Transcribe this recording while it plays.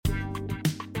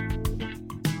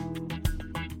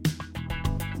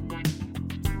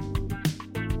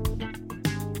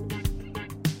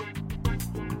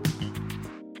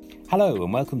Hello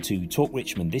and welcome to Talk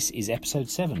Richmond. This is episode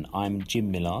 7. I'm Jim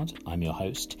Millard, I'm your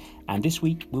host, and this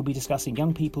week we'll be discussing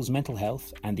young people's mental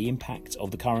health and the impact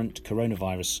of the current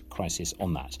coronavirus crisis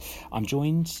on that. I'm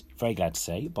joined, very glad to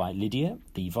say, by Lydia,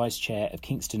 the Vice Chair of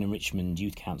Kingston and Richmond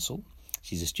Youth Council.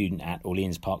 She's a student at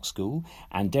Orleans Park School,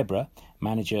 and Deborah,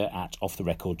 manager at Off the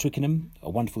Record Twickenham, a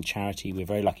wonderful charity we're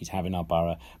very lucky to have in our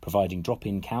borough, providing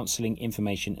drop-in counselling,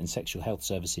 information and sexual health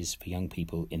services for young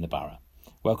people in the borough.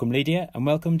 Welcome, Lydia, and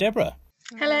welcome, Deborah.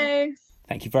 Hello.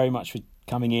 Thank you very much for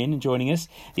coming in and joining us.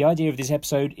 The idea of this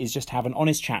episode is just to have an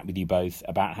honest chat with you both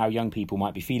about how young people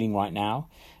might be feeling right now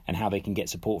and how they can get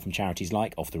support from charities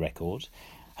like Off the Record.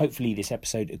 Hopefully this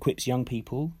episode equips young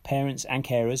people, parents and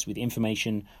carers with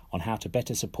information on how to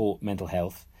better support mental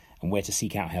health and where to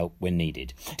seek out help when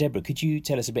needed. Deborah, could you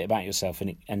tell us a bit about yourself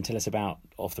and tell us about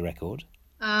Off the Record?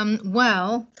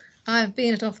 Well, I've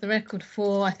been at Off the Record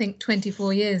for, I think,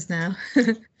 24 years now.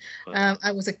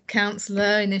 I was a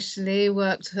counsellor initially,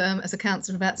 worked as a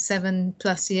counsellor for about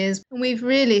 7+ years. And we've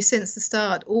really, since the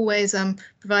start, always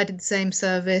provided the same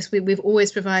service. We've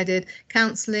always provided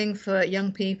counselling for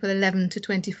young people, 11 to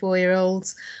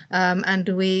 24-year-olds. And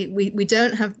we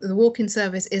don't have, the walk-in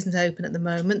service isn't open at the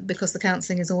moment because the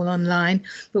counselling is all online.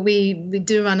 But we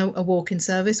do run a walk-in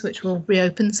service, which will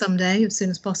reopen someday as soon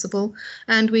as possible.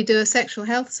 And we do a sexual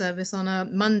health service on a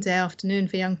Monday afternoon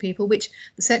for young people, which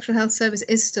the sexual health service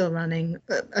is still running.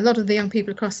 A lot of the young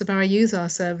people across the borough use our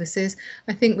services.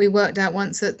 I think we worked out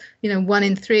once that 1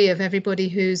 in 3 of everybody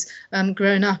who's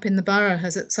grown up in the borough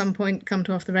has at some point come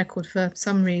to Off the Record for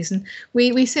some reason.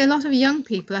 We see a lot of young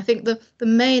people. I think the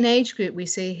main age group we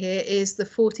see here is the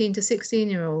 14 to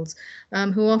 16-year-olds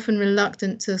who are often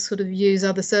reluctant to sort of use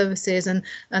other services, and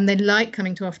they like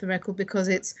coming to Off the Record because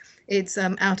it's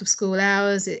out of school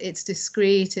hours, it's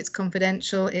discreet, it's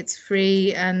confidential, it's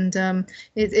free, and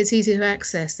it's easy to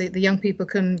access. The young people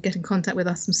can get in contact with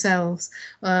us themselves,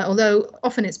 although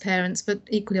often it's parents, but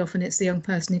equally often it's the young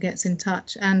person who gets in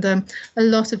touch. And a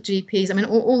lot of GPs, I mean,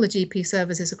 all the GP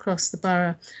services across the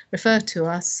borough refer to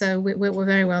us, so we're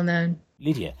very well known.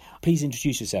 Lydia, please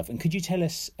introduce yourself, and could you tell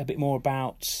us a bit more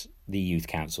about the Youth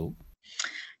Council?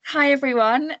 Hi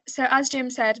everyone. So as Jim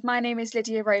said, my name is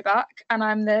Lydia Roebuck and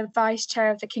I'm the Vice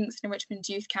Chair of the Kingston and Richmond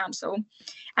Youth Council.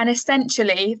 And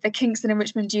essentially, the Kingston and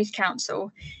Richmond Youth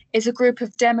Council is a group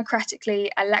of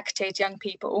democratically elected young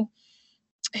people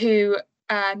who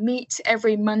meet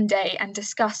every Monday and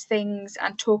discuss things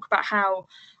and talk about how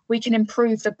we can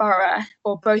improve the borough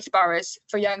or both boroughs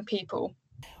for young people.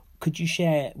 Could you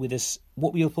share with us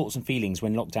what were your thoughts and feelings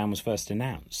when lockdown was first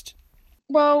announced?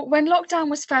 Well, when lockdown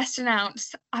was first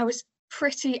announced, I was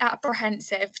pretty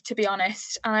apprehensive, to be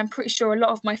honest, and I'm pretty sure a lot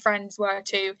of my friends were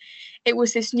too. It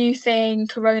was this new thing,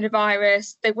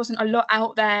 coronavirus. There wasn't a lot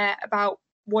out there about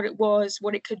what it was,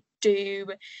 what it could do,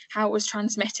 how it was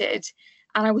transmitted,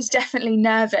 and I was definitely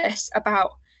nervous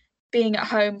about being at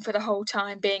home for the whole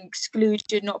time, being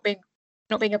excluded, not being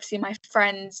able to see my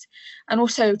friends, and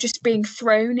also just being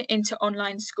thrown into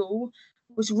online school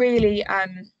was really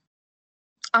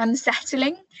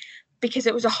unsettling because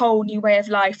it was a whole new way of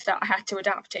life that I had to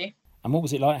adapt to. And what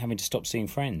was it like having to stop seeing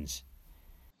friends?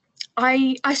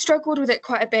 I struggled with it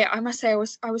quite a bit. I must say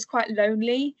I was quite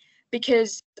lonely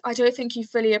because I don't think you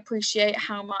fully appreciate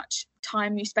how much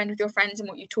time you spend with your friends and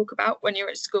what you talk about when you're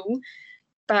at school.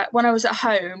 But when I was at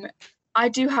home, I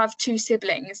do have 2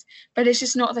 siblings, but it's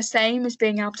just not the same as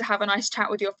being able to have a nice chat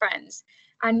with your friends.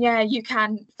 And yeah, you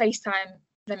can FaceTime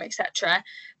them, etc.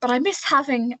 But I miss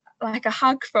having like a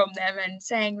hug from them and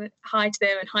saying hi to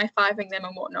them and high-fiving them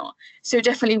and whatnot. So it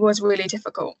definitely was really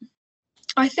difficult.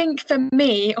 I think for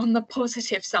me, on the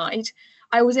positive side,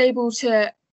 I was able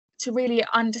to really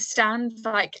understand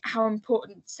like how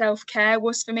important self-care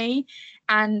was for me,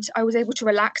 and I was able to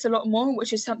relax a lot more,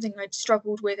 which is something I'd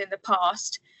struggled with in the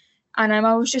past. And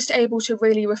I was just able to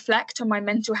really reflect on my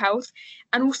mental health.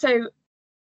 And also,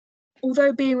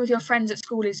 although being with your friends at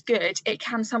school is good, it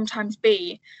can sometimes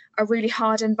be a really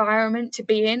hard environment to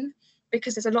be in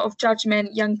because there's a lot of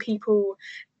judgment. Young people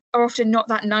are often not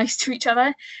that nice to each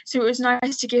other. So it was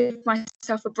nice to give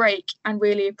myself a break and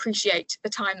really appreciate the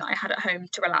time that I had at home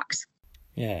to relax.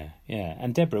 Yeah.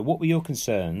 And Deborah, what were your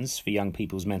concerns for young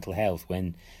people's mental health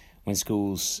when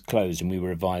schools closed and we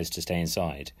were advised to stay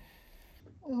inside?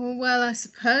 Well, I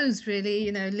suppose really,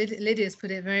 Lydia's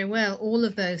put it very well. All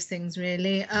of those things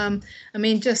really. I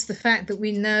mean, just the fact that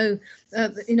we know,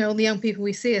 all the young people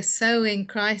we see are so in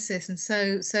crisis and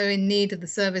so in need of the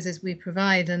services we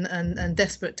provide and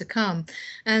desperate to come,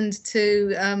 and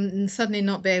to suddenly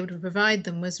not be able to provide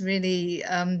them was really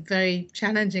very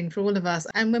challenging for all of us.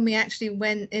 And when we actually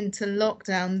went into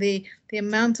lockdown, the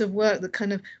amount of work that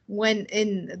kind of went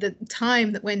in, the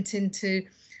time that went into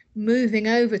moving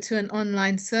over to an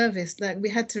online service, like we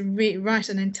had to write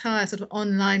an entire sort of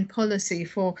online policy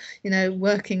for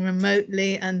working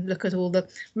remotely and look at all the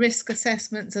risk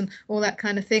assessments and all that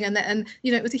kind of thing, and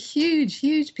it was a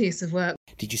huge piece of work.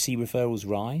 Did you see referrals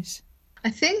rise? I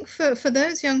think for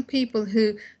those young people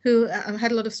who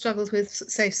had a lot of struggles with,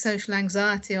 say, social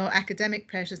anxiety or academic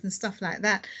pressures and stuff like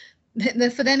that,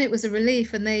 for them it was a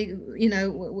relief, and they,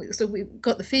 so we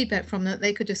got the feedback from that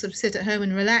they could just sort of sit at home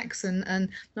and relax and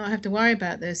not have to worry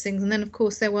about those things. And then of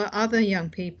course there were other young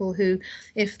people who,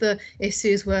 if the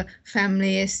issues were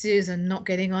family issues and not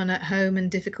getting on at home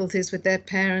and difficulties with their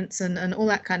parents and all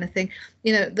that kind of thing,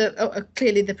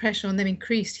 clearly the pressure on them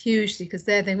increased hugely, because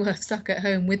there they were stuck at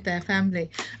home with their family,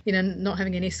 not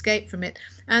having any escape from it.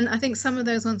 And I think some of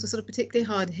those ones were sort of particularly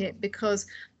hard hit because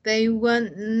they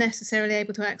weren't necessarily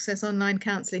able to access online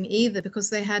counselling either, because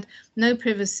they had no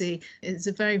privacy. It's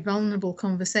a very vulnerable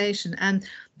conversation, and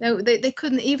they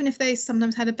couldn't, even if they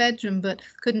sometimes had a bedroom but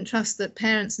couldn't trust that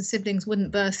parents and siblings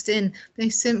wouldn't burst in, they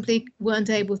simply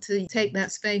weren't able to take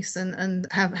that space and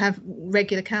have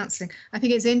regular counselling. I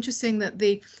think it's interesting that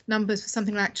the numbers for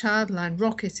something like Childline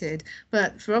rocketed,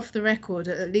 but for Off the Record,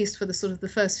 at least for the sort of the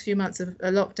first few months of a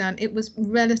lockdown, it was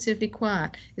relatively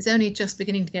quiet. It's only just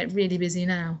beginning to get really busy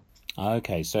now.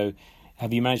 Okay, so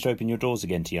have you managed to open your doors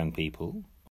again to young people?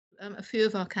 A few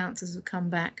of our counsellors have come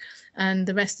back, and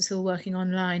the rest are still working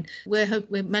online. We're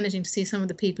managing to see some of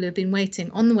the people who have been waiting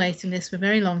on the waiting list for a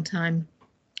very long time,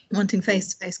 wanting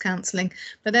face-to-face counselling,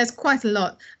 but there's quite a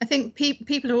lot. I think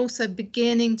people are also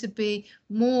beginning to be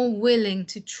more willing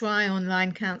to try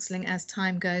online counselling as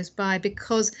time goes by,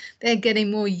 because they're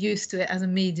getting more used to it as a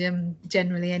medium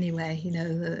generally anyway,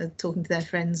 talking to their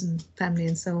friends and family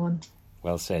and so on.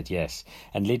 Well said, yes.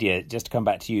 And Lydia, just to come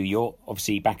back to you, you're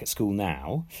obviously back at school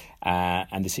now,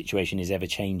 and the situation is ever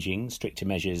changing. Stricter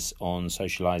measures on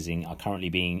socialising are currently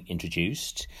being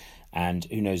introduced, and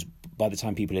who knows, by the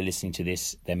time people are listening to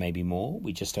this, there may be more.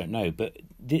 We just don't know. But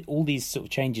all these sort of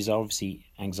changes are obviously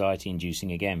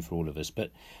anxiety-inducing again for all of us.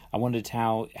 But I wondered,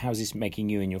 how's this making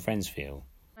you and your friends feel?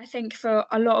 I think for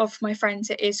a lot of my friends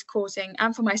it is causing,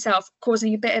 and for myself,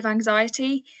 causing a bit of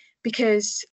anxiety,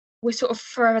 because we're sort of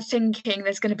forever thinking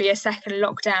there's going to be a second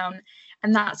lockdown,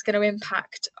 and that's going to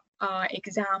impact our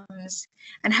exams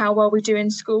and how well we do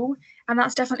in school. And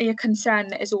that's definitely a concern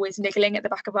that is always niggling at the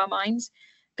back of our minds,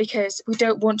 because we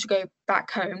don't want to go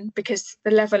back home, because the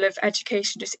level of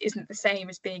education just isn't the same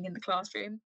as being in the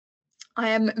classroom. I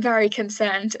am very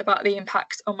concerned about the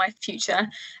impact on my future.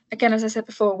 Again, as I said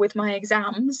before, with my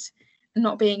exams and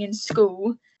not being in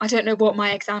school, I don't know what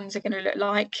my exams are going to look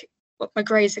like, what my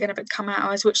grades are going to come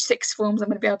out as, which sixth forms I'm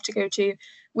going to be able to go to,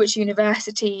 which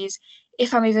universities,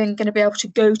 if I'm even going to be able to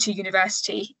go to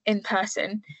university in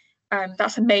person.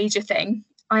 That's a major thing.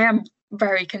 I am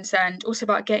very concerned also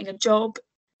about getting a job,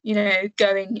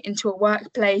 going into a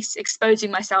workplace,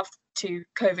 exposing myself to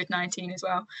COVID-19 as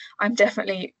well. I'm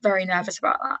definitely very nervous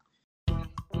about that.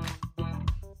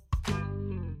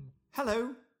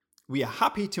 Hello. We are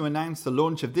happy to announce the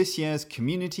launch of this year's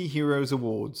Community Heroes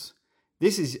Awards.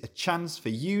 This is a chance for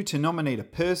you to nominate a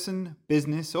person,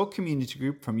 business or community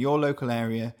group from your local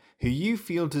area who you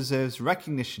feel deserves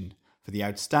recognition for the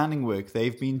outstanding work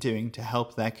they've been doing to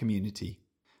help their community.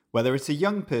 Whether it's a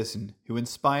young person who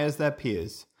inspires their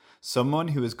peers, someone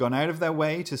who has gone out of their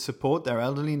way to support their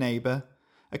elderly neighbour,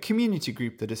 a community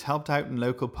group that has helped out in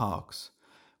local parks.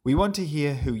 We want to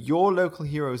hear who your local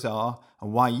heroes are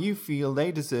and why you feel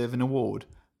they deserve an award,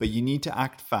 but you need to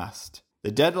act fast. The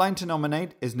deadline to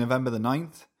nominate is November the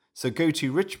 9th, so go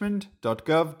to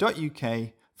richmond.gov.uk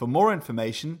for more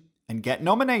information and get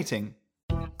nominating.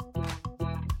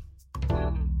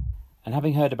 And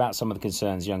having heard about some of the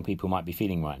concerns young people might be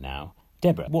feeling right now,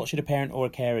 Deborah, what should a parent or a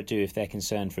carer do if they're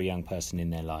concerned for a young person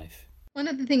in their life? One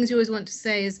of the things you always want to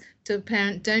say is to a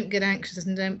parent, don't get anxious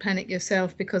and don't panic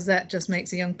yourself, because that just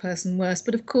makes a young person worse.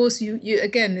 But of course, you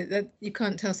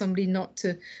can't tell somebody not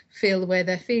to feel the way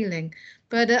they're feeling.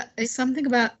 But it's something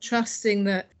about trusting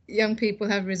that young people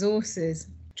have resources,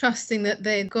 trusting that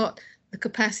they've got the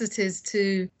capacities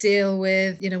to deal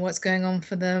with, what's going on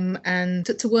for them and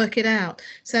to work it out.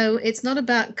 So it's not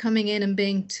about coming in and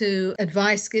being too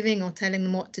advice giving or telling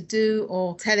them what to do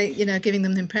or giving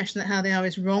them the impression that how they are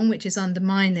is wrong, which is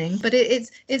undermining. But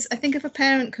it's I think if a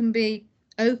parent can be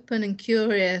open and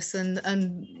curious and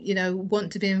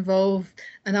want to be involved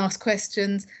and ask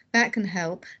questions, that can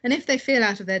help. And if they feel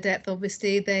out of their depth,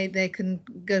 obviously they can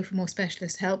go for more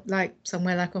specialist help, like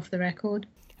somewhere like Off the Record.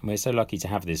 And we're so lucky to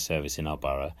have this service in our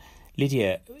borough.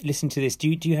 Lydia, listen to this. Do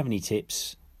you have any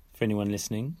tips for anyone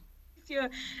listening? If you're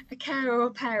a carer or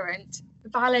parent,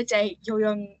 validate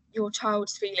your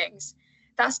child's feelings.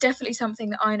 That's definitely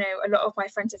something that I know a lot of my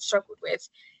friends have struggled with,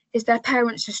 is their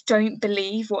parents just don't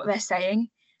believe what they're saying.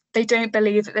 They don't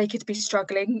believe that they could be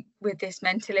struggling with this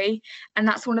mentally. And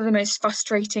that's one of the most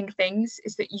frustrating things,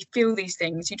 is that you feel these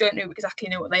things, you don't exactly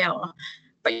know what they are,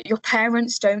 but your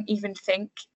parents don't even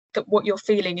think that what you're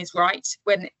feeling is right,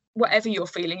 when whatever you're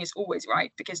feeling is always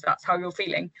right, because that's how you're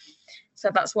feeling.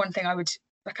 So that's one thing I would,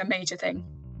 like a major thing.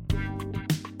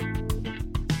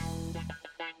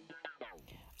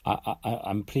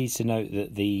 I'm pleased to note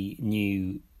that the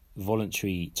new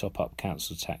voluntary top-up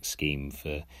council tax scheme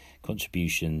for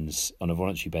contributions on a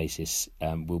voluntary basis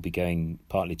will be going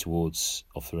partly towards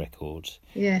Off the Record.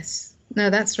 Yes. No,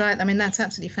 that's right. I mean, that's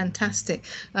absolutely fantastic.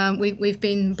 We've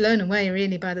been blown away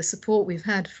really by the support we've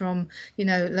had from,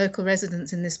 local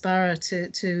residents in this borough to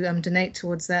donate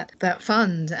towards that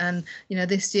fund. And,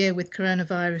 this year with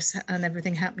coronavirus and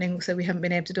everything happening, so we haven't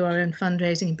been able to do our own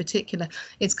fundraising in particular,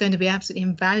 it's going to be absolutely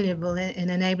invaluable in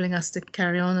enabling us to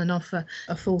carry on and offer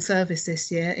a full service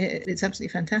this year. It's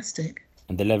absolutely fantastic.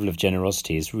 And the level of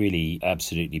generosity has really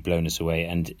absolutely blown us away,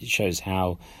 and it shows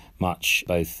how much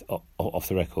both Off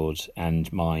the Record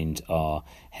and Mind are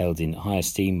held in high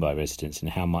esteem by residents, and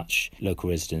how much local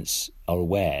residents are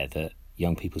aware that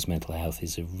young people's mental health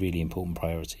is a really important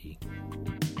priority.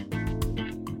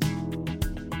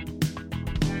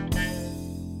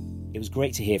 It was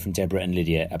great to hear from Deborah and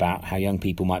Lydia about how young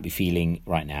people might be feeling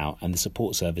right now and the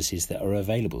support services that are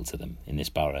available to them in this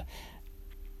borough.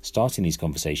 Starting these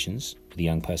conversations with a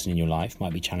young person in your life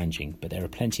might be challenging, but there are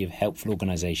plenty of helpful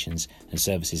organisations and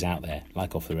services out there,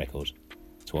 like Off the Record,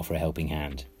 to offer a helping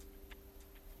hand.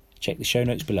 Check the show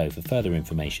notes below for further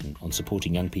information on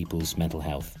supporting young people's mental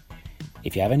health.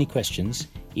 If you have any questions,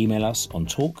 email us on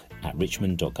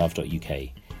talk@richmond.gov.uk.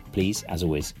 Please, as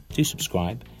always, do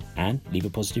subscribe and leave a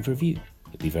positive review.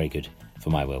 It'd be very good for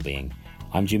my well-being.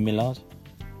 I'm Jim Millard.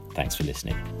 Thanks for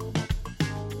listening.